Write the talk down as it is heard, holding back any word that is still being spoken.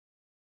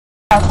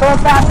Throw it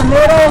past the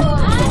middle.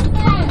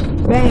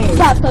 Bang.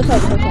 Stop. Alright,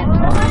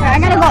 I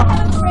gotta go.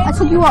 I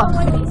took you off.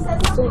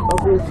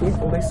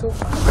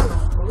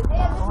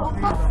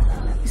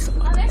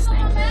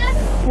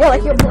 You're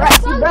like your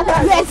breath. Your breath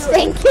is red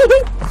stinky.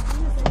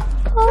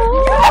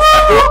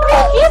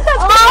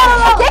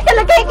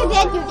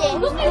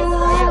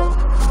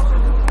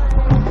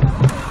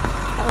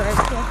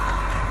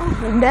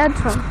 Dad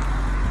time.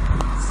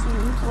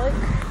 Seems like.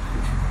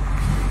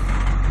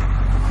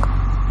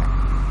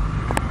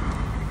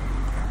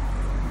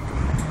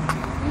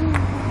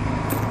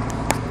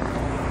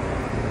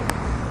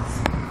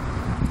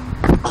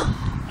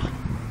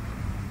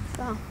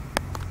 So,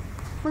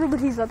 wonder what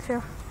he's up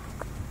to.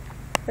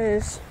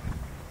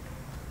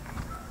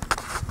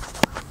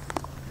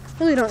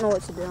 Really don't know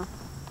what to do.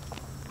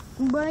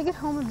 When I get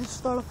home, I'm just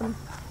start up and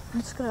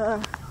I'm just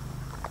gonna,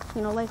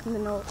 lighten the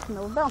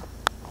bell.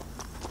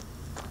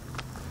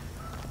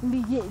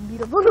 Be getting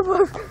beat up on the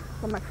bar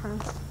by my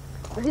friends.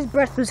 But his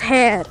breath was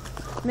mad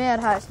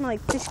hot. It smelled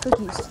like fish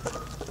cookies.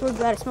 So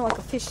glad it smelled like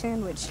a fish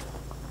sandwich.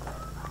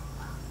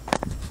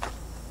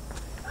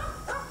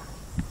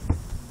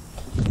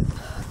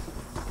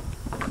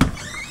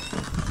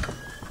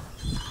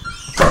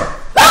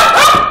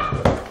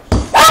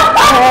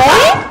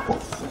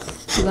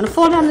 You're gonna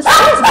fall down the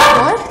stairs,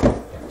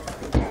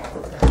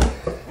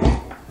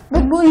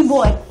 big boy. Big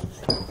boy.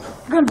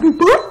 You're gonna be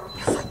boy?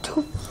 Yes, I do.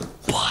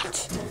 What?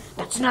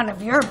 That's none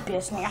of your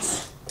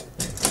business.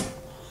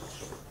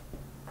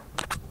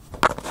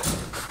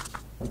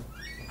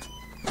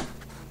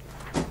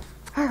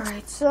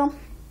 Alright, so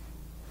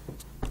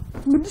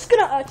we're just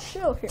gonna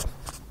chill here.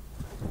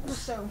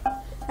 So,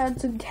 I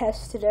had some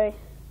tests today.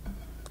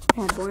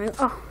 Oh boy.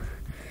 Oh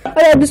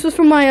yeah, this was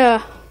from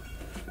my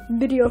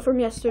video from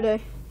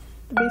yesterday.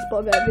 The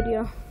baseball bat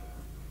video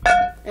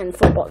and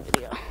football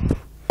video.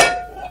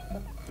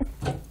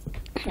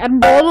 At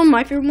bottom,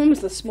 my favorite one was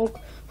the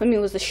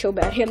was the show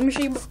bat. Here, let me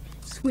show you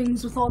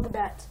swings with all the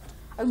bats.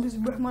 I just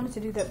wanted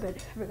to do that, but I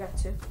forgot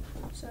to.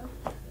 So.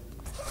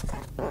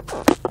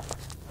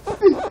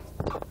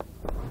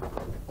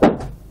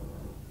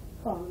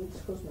 Hold on, let me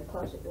just close my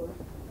closet door.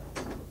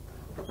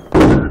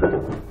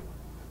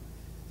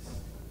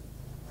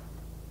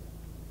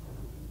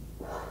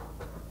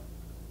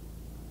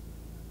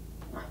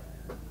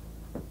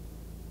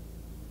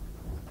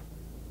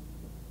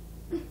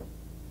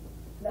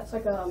 That's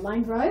like a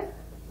line drive.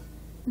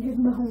 And here's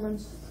my home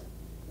runs.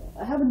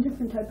 I have a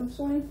different type of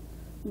swing.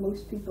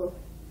 Most people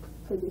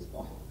play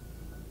baseball.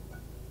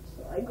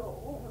 So I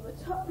go over the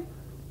top.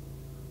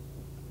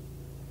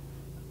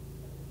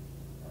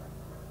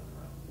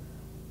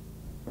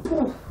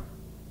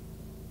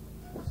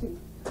 Let's see.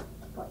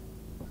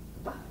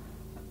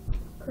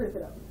 Curve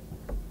it up.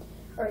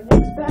 Alright,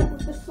 next back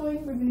with the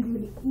swing, we're going to do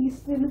an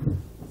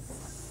Easton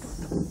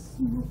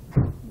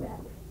back.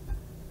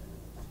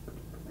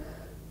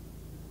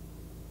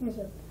 Here's a,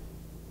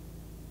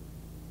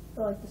 I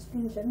like the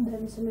screenshot and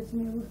then send it to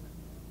me. We're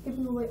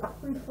giving away a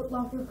free Foot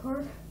Locker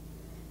card,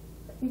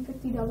 a free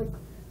 $50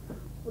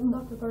 Foot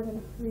Locker card, and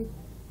a free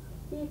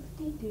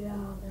 $50.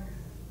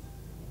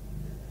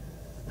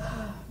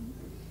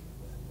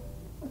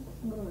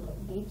 I'm going with a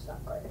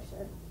GameStop card, I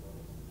said.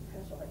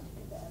 That's why I like to do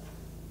that.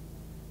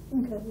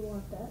 Because we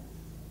want that.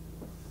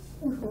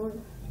 Which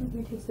one?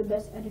 Who takes the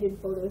best edited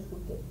photos will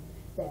get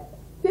that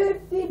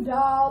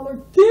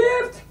 $50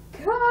 gift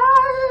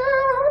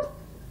card.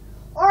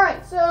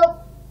 Alright, so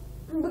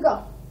here we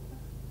go.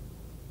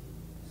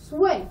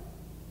 Swing.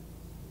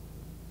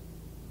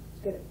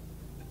 Let's get it.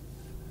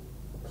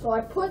 So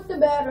I put the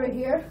bat right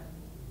here.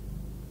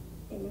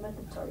 And you at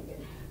the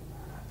target.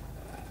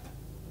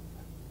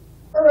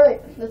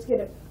 Alright, let's get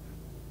it.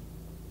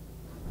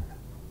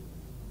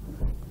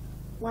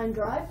 Line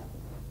drive.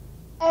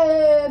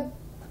 And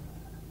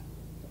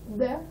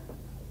there.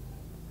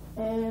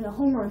 And a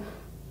home run.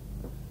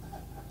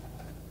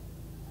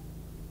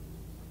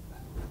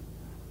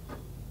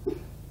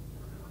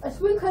 I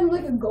swing kind of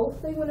like a golf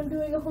thing when I'm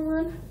doing a home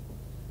run.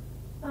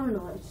 I don't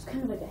know, it's just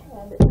kind of like a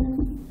habit.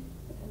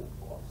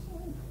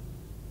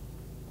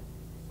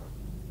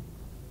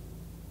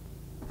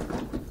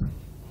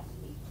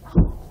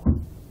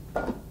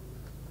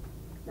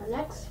 Now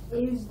next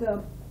is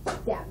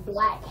that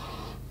black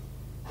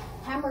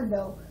hammer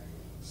dough.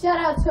 Shout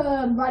out to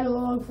Ride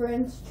Along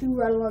Friends, two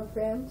Ride Along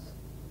fans.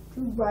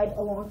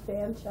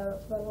 Shout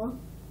out to Ride Along.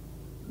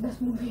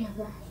 Best movie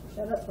ever.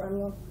 Shout out to Ride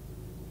Along.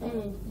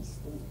 And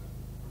Easton.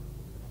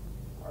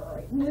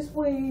 Alright, this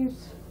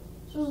weighs,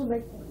 this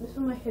is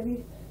my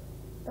heavy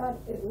bat.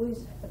 It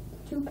weighs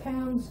 2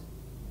 pounds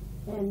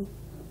and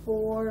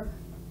 4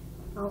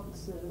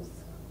 ounces.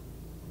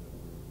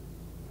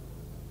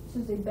 This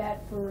is a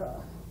bat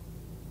for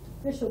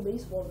official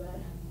baseball bat.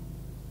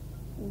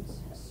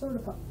 It's sort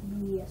of a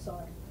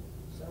BSR.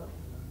 So,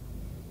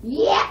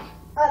 yeah!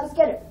 Alright, let's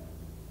get it.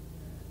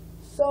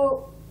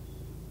 So,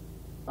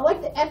 I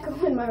like the echo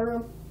in my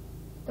room.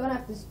 Don't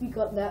have to speak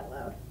up that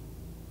loud.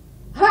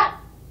 Ha!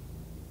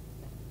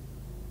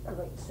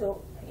 Alright,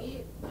 so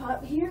I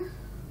pop here.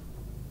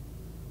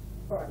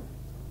 Alright.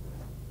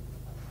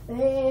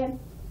 And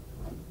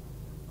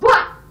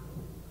wha!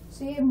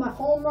 See my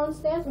home run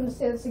stance. I'm gonna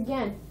say this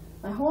again.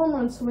 My home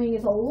run swing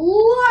is a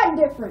lot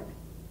different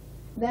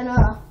than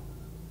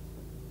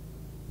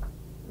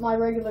my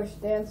regular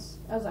stance,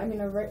 as I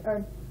mean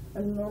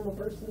a normal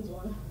person's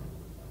one.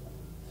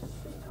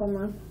 Home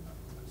run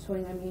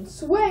swing. I mean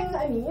swing.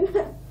 I mean.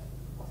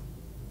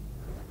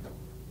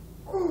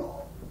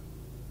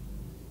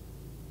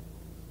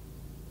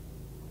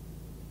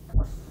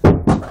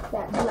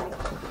 That black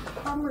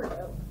hammer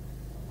though.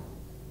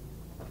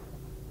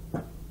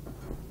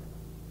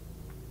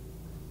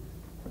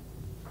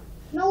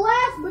 Now,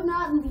 last but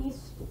not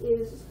least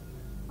is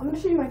I'm gonna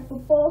show you my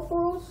football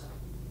throws.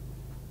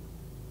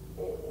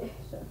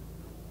 So,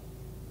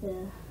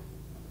 yeah.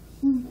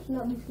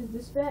 Not least is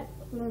this bat.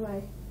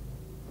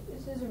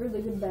 This is a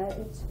really good bat.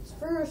 It's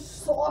for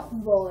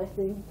softball, I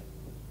think.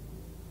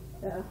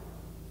 Yeah.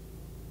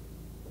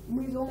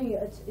 It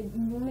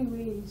only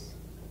weighs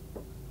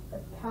a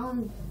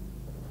pound,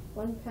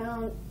 1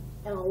 pound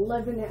and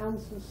 11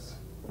 ounces.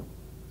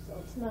 So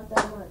it's not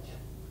that much.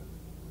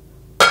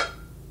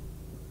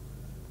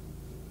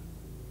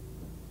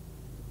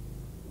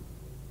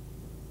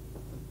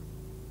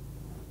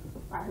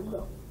 Alright, here we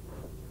go.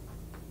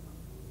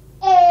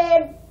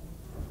 And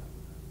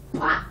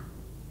pop!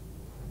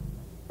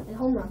 And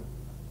home run.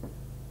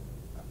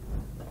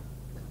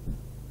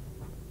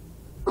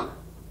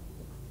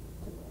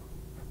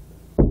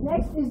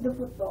 Next is the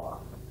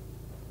football.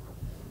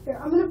 Here,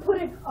 I'm gonna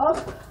put it up,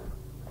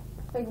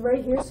 like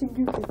right here, so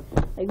you can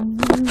like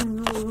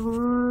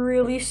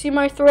really see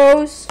my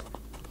throws.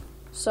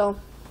 So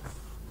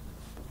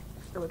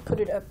I would put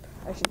it up.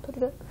 I should put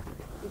it up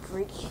like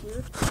right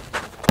here.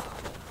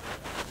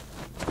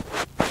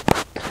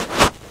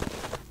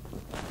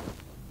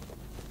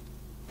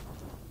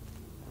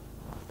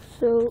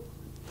 So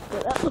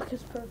yeah, that look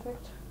is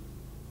perfect.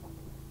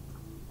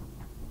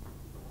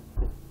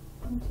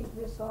 I'm gonna take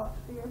this off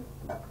here.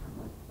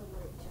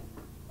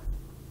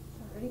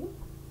 Ready?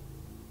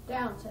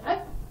 Down,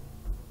 set.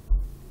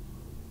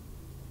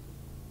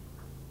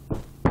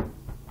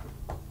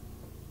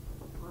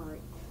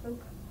 Alright.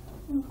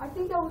 I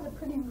think that was I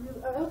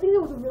don't think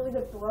that was a really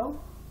good throw.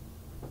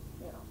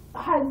 Yeah.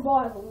 I had the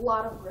ball has a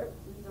lot of grip.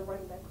 These are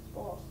running back's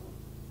ball, so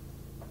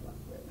a lot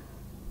of grip.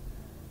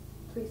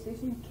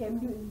 360 can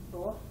do this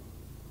ball.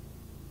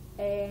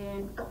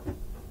 And go.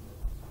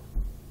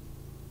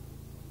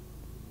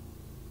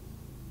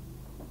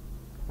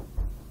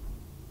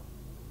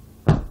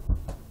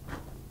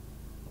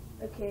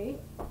 Okay.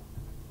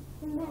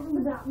 And last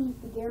but not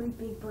least, the Gary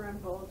Big Brown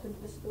ball to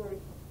the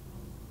story.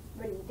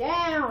 Ready,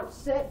 down,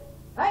 set,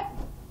 right.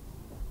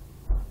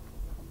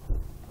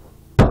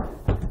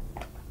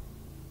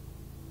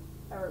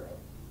 Alright.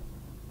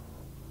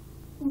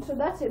 And so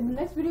that's it. In the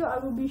next video, I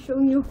will be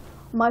showing you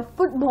my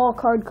football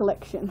card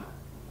collection.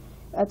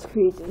 That's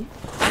crazy.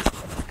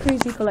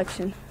 Crazy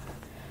collection.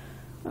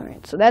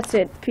 Alright, so that's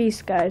it.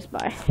 Peace, guys.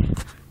 Bye.